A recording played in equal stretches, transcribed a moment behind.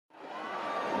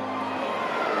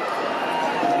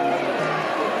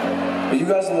But you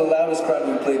guys are the loudest crowd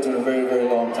we've played to in a very, very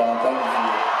long time. Thank you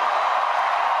for it.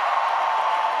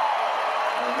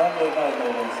 Monday night,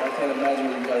 no less. I can't imagine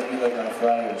what you guys be like on a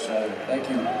Friday or Saturday. Thank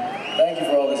you. Thank you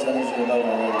for all this energy and love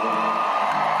already.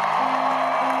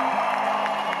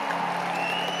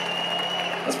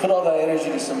 Let's put all that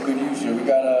energy to some good use here. We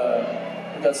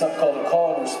got something called a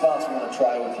call and response we want to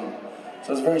try with you.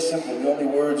 So it's very simple. The only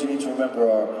words you need to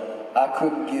remember are, I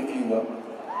couldn't give you up.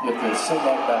 You have to sing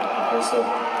that back. Okay, so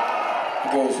it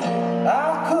goes,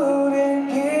 I couldn't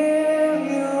give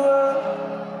you up.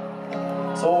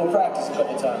 So we'll practice a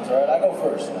couple times, all right? I go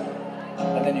first,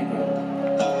 and then you go.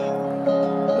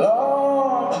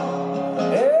 Long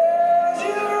as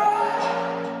you ride.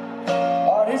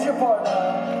 All right, here's your part now.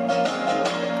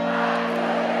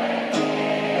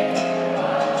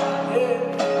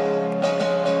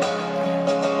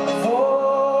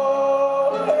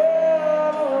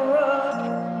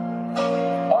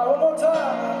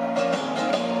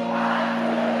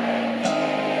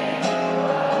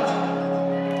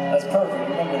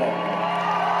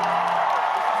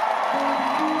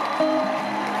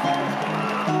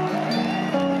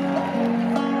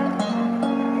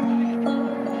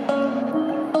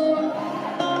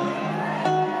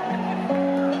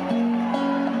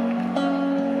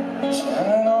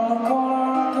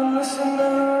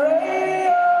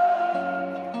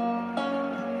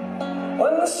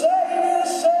 When the